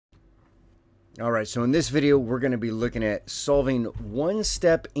Alright, so in this video we're going to be looking at solving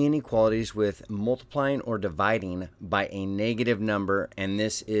one-step inequalities with multiplying or dividing by a negative number, and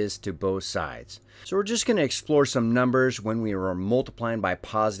this is to both sides. So we're just going to explore some numbers when we are multiplying by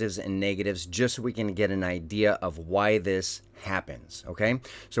positives and negatives just so we can get an idea of why this happens. Okay,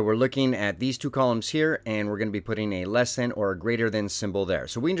 so we're looking at these two columns here, and we're going to be putting a less than or a greater than symbol there.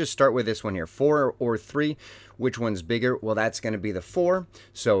 So we can just start with this one here, 4 or 3. Which one's bigger? Well, that's going to be the 4.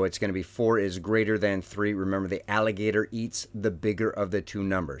 So it's going to be 4 is greater than 3. Remember, the alligator eats the bigger of the two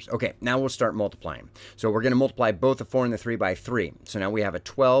numbers. Okay, now we'll start multiplying. So we're going to multiply both the 4 and the 3 by 3. So now we have a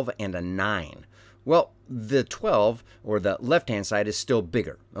 12 and a 9. Well, the 12, or the left-hand side, is still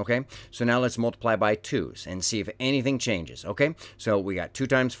bigger, okay? So now let's multiply by 2's and see if anything changes, okay? So we got 2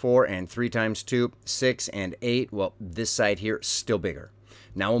 times 4 and 3 times 2, 6 and 8. Well, this side here is still bigger.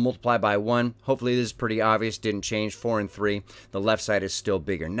 Now we'll multiply by 1. Hopefully this is pretty obvious, didn't change. 4 and 3, the left side is still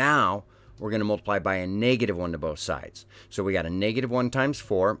bigger. Now we're going to multiply by a negative 1 to both sides. So we got a negative 1 times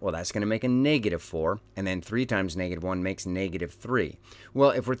 4. Well, that's going to make a negative 4. And then 3 times negative 1 makes negative 3. Well,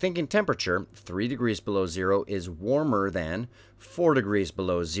 if we're thinking temperature, 3 degrees below 0 is warmer than 4 degrees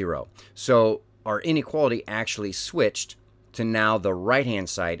below 0. So our inequality actually switched to now the right-hand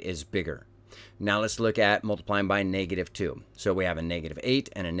side is bigger. Now let's look at multiplying by negative 2. So we have a negative 8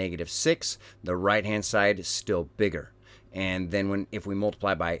 and a negative 6. The right-hand side is still bigger. And then if we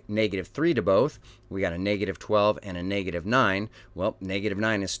multiply by negative 3 to both, we got a negative 12 and a negative 9. Well, negative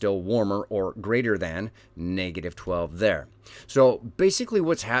 9 is still warmer or greater than negative 12 there. So basically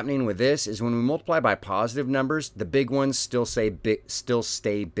what's happening with this is when we multiply by positive numbers, the big ones still stay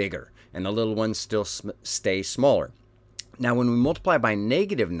bigger, and the little ones still stay smaller. Now when we multiply by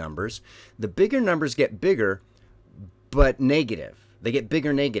negative numbers, the bigger numbers get bigger, but negative. They get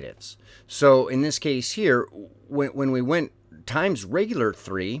bigger negatives. So in this case here, when we went times regular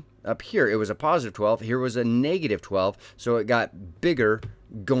 3, up here it was a positive 12, here was a negative 12, so it got bigger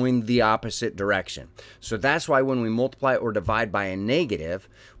going the opposite direction. So that's why when we multiply or divide by a negative,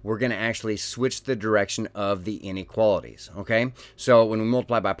 we're going to actually switch the direction of the inequalities, okay? So when we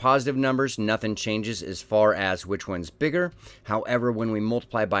multiply by positive numbers, nothing changes as far as which one's bigger. However, when we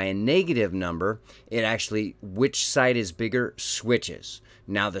multiply by a negative number, it actually, which side is bigger, switches.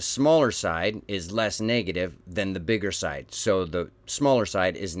 Now the smaller side is less negative than the bigger side. So the smaller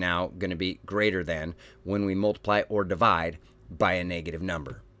side is now going to be greater than when we multiply or divide by a negative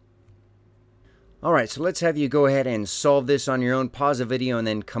number. All right, so let's have you go ahead and solve this on your own. Pause the video and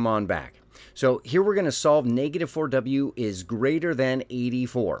then come on back. So here we're going to solve negative 4w is greater than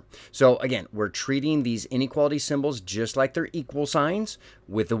 84. So again, we're treating these inequality symbols just like they're equal signs,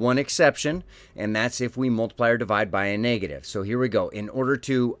 with the one exception, and that's if we multiply or divide by a negative. So here we go. In order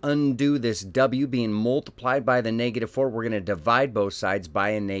to undo this w being multiplied by the negative 4, we're going to divide both sides by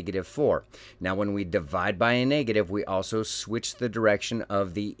a negative 4. Now when we divide by a negative, we also switch the direction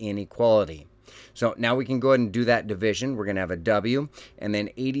of the inequality. So now we can go ahead and do that division. We're going to have a w, and then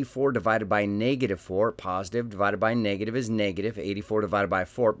 84 divided by negative 4, positive divided by negative is negative. 84 divided by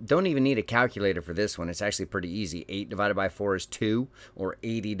 4, don't even need a calculator for this one. It's actually pretty easy. 8 divided by 4 is 2, or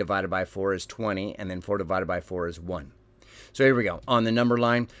 80 divided by 4 is 20, and then 4 divided by 4 is 1. So here we go. On the number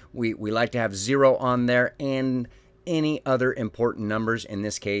line, we like to have 0 on there and any other important numbers, in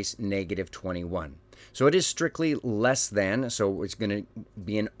this case, negative 21. So it is strictly less than, so it's going to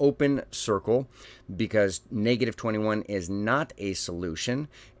be an open circle because negative 21 is not a solution.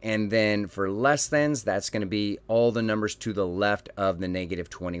 And then for less thans, that's going to be all the numbers to the left of the negative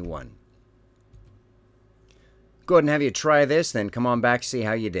 21. Go ahead and have you try this, then come on back, see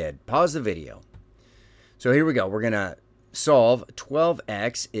how you did. Pause the video. So here we go. We're going to solve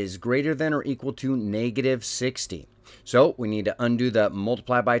 12x is greater than or equal to negative 60. So we need to undo the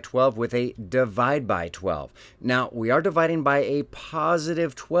multiply by 12 with a divide by 12. Now we are dividing by a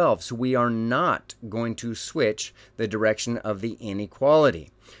positive 12, so we are not going to switch the direction of the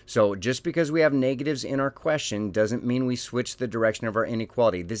inequality. So just because we have negatives in our question doesn't mean we switch the direction of our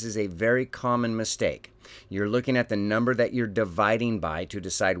inequality. This is a very common mistake. You're looking at the number that you're dividing by to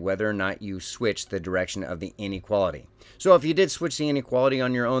decide whether or not you switch the direction of the inequality. So if you did switch the inequality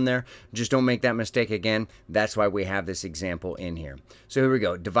on your own there, just don't make that mistake again. That's why we have this example in here. So here we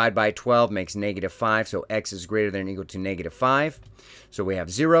go. Divide by 12 makes negative 5, so x is greater than or equal to negative 5. So we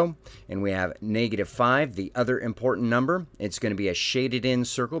have 0, and we have negative 5, the other important number. It's going to be a shaded in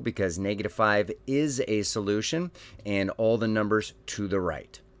circle because negative 5 is a solution, and all the numbers to the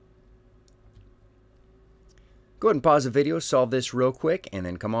right. Go ahead and pause the video, solve this real quick, and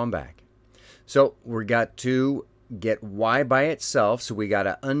then come on back. So we got to get y by itself, so we got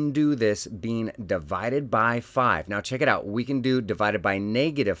to undo this being divided by 5. Now check it out. We can do divided by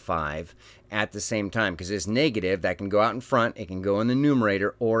negative 5 at the same time, because this negative, that can go out in front, it can go in the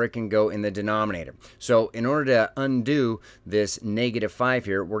numerator, or it can go in the denominator. So in order to undo this -5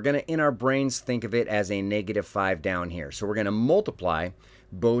 here, we're going to, in our brains, think of it as a -5 down here. So we're going to multiply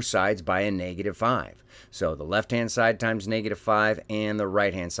both sides by a -5. So the left-hand side times -5 and the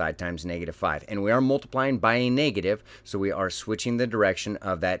right-hand side times -5. And we are multiplying by a negative, so we are switching the direction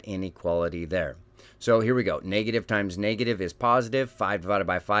of that inequality there. So here we go. Negative times negative is positive. 5 divided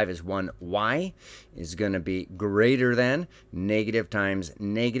by 5 is 1. Y is going to be greater than. Negative times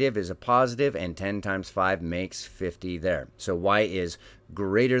negative is a positive, and 10 times 5 makes 50 there. So y is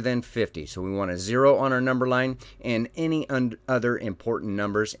greater than 50. So we want a 0 on our number line, and any other important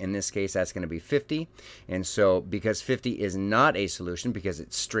numbers. In this case, that's going to be 50. And so because 50 is not a solution, because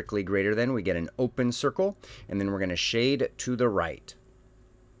it's strictly greater than, we get an open circle, and then we're going to shade to the right.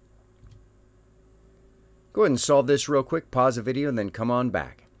 Go ahead and solve this real quick. Pause the video and then come on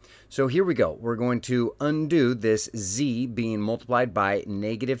back. So here we go. We're going to undo this z being multiplied by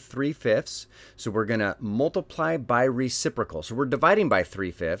 -3/5. So we're going to multiply by reciprocal. So we're dividing by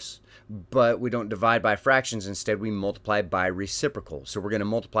 3/5, but we don't divide by fractions. Instead, we multiply by reciprocal. So we're going to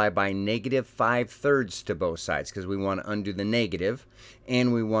multiply by -5/3 to both sides, because we want to undo the negative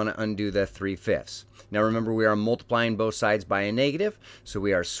and we want to undo the 3/5. Now remember, we are multiplying both sides by a negative, so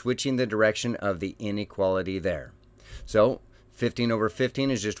we are switching the direction of the inequality there. So 15 over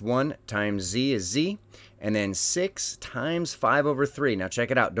 15 is just 1, times z is z, and then 6 times 5 over 3. Now check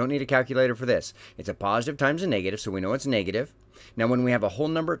it out. Don't need a calculator for this. It's a positive times a negative, so we know it's negative. Now when we have a whole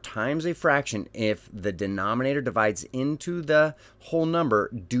number times a fraction, if the denominator divides into the whole number,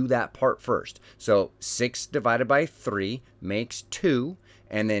 do that part first. So 6 divided by 3 makes 2.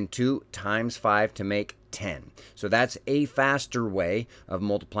 And then 2 times 5 to make 10. So that's a faster way of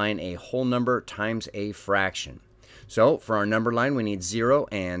multiplying a whole number times a fraction. So for our number line, we need 0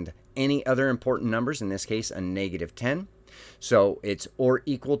 and any other important numbers, in this case, a -10. So it's or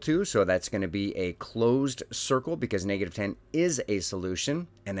equal to, so that's going to be a closed circle because -10 is a solution.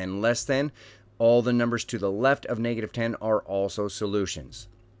 And then less than, all the numbers to the left of -10 are also solutions.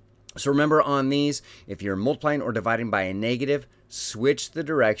 So remember on these, if you're multiplying or dividing by a negative, switch the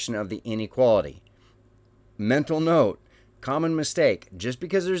direction of the inequality. Mental note, common mistake, just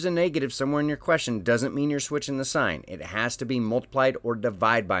because there's a negative somewhere in your question doesn't mean you're switching the sign. It has to be multiplied or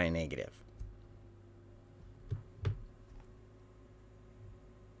divided by a negative.